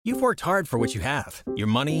You've worked hard for what you have. Your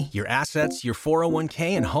money, your assets, your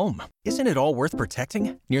 401k, and home. Isn't it all worth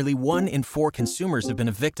protecting? Nearly 1 in 4 consumers have been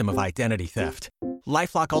a victim of identity theft.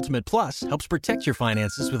 LifeLock Ultimate Plus helps protect your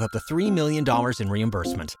finances with up to $3 million in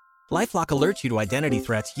reimbursement. LifeLock alerts you to identity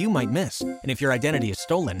threats you might miss. And if your identity is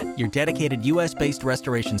stolen, your dedicated U.S.-based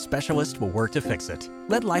restoration specialist will work to fix it.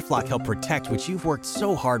 Let LifeLock help protect what you've worked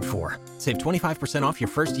so hard for. Save 25% off your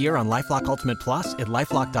first year on LifeLock Ultimate Plus at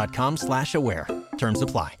LifeLock.com/aware. Terms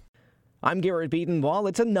apply. I'm Garrett Beatonwall.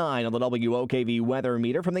 It's a 9 on the WOKV weather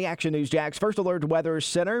meter from the Action News Jax First Alert Weather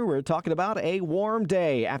Center. We're talking about a warm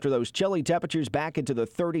day. After those chilly temperatures back into the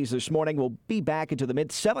 30s this morning, we'll be back into the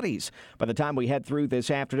mid-70s by the time we head through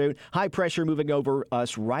this afternoon. High pressure moving over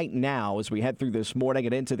us right now as we head through this morning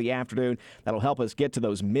and into the afternoon. That'll help us get to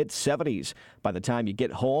those mid-70s by the time you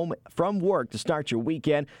get home from work to start your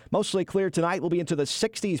weekend. Mostly clear tonight. We'll be into the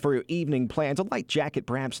 60s for your evening plans. A light jacket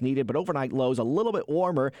perhaps needed, but overnight lows a little bit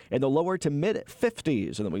warmer in the lower to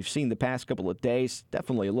mid-50s, and then we've seen the past couple of days,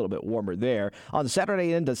 definitely a little bit warmer there. On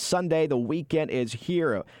Saturday into Sunday, the weekend is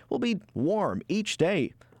here. We'll be warm each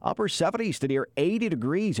day. Upper 70s to near 80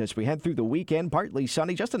 degrees as we head through the weekend. Partly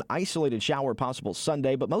sunny, just an isolated shower possible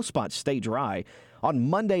Sunday, but most spots stay dry.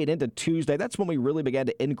 On Monday and into Tuesday, that's when we really began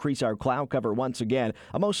to increase our cloud cover once again.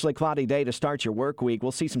 A mostly cloudy day to start your work week.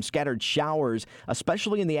 We'll see some scattered showers,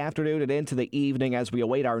 especially in the afternoon and into the evening as we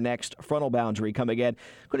await our next frontal boundary coming in.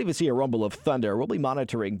 Could even see a rumble of thunder. We'll be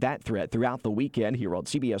monitoring that threat throughout the weekend here on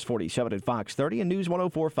CBS 47 and Fox 30 and News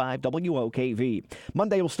 104.5 WOKV.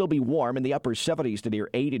 Monday will still be warm in the upper 70s to near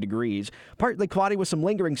 80 degrees. Partly cloudy with some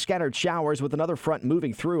lingering scattered showers with another front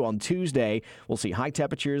moving through on Tuesday. We'll see high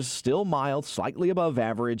temperatures still mild, slightly above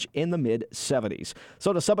average in the mid-70s.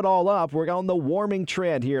 So to sum it all up, we're on the warming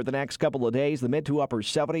trend here the next couple of days, the mid to upper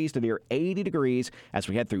 70s to near 80 degrees as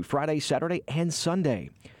we head through Friday, Saturday, and Sunday.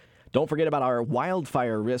 Don't forget about our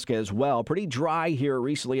wildfire risk as well. Pretty dry here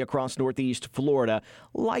recently across northeast Florida.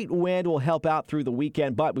 Light wind will help out through the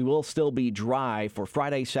weekend, but we will still be dry for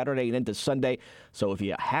Friday, Saturday, and into Sunday. So if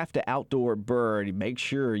you have to outdoor burn, make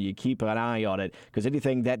sure you keep an eye on it because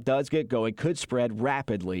anything that does get going could spread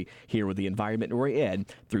rapidly here with the environment we're in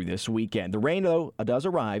through this weekend. The rain, though, does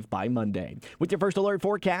arrive by Monday. With your first alert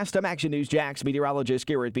forecast, I'm Action News Jax meteorologist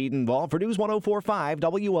Garrett Beatonwall for News 104.5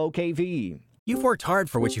 WOKV. You've worked hard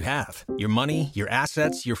for what you have. Your money, your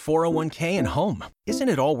assets, your 401k, and home. Isn't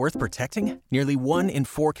it all worth protecting? Nearly 1 in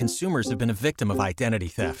 4 consumers have been a victim of identity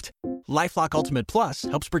theft. LifeLock Ultimate Plus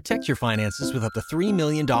helps protect your finances with up to $3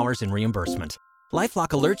 million in reimbursement. LifeLock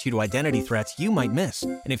alerts you to identity threats you might miss.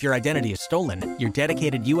 And if your identity is stolen, your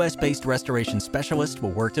dedicated U.S.-based restoration specialist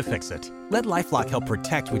will work to fix it. Let LifeLock help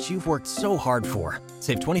protect what you've worked so hard for.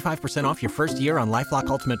 Save 25% off your first year on LifeLock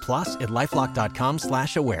Ultimate Plus at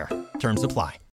LifeLock.com/aware. Terms apply.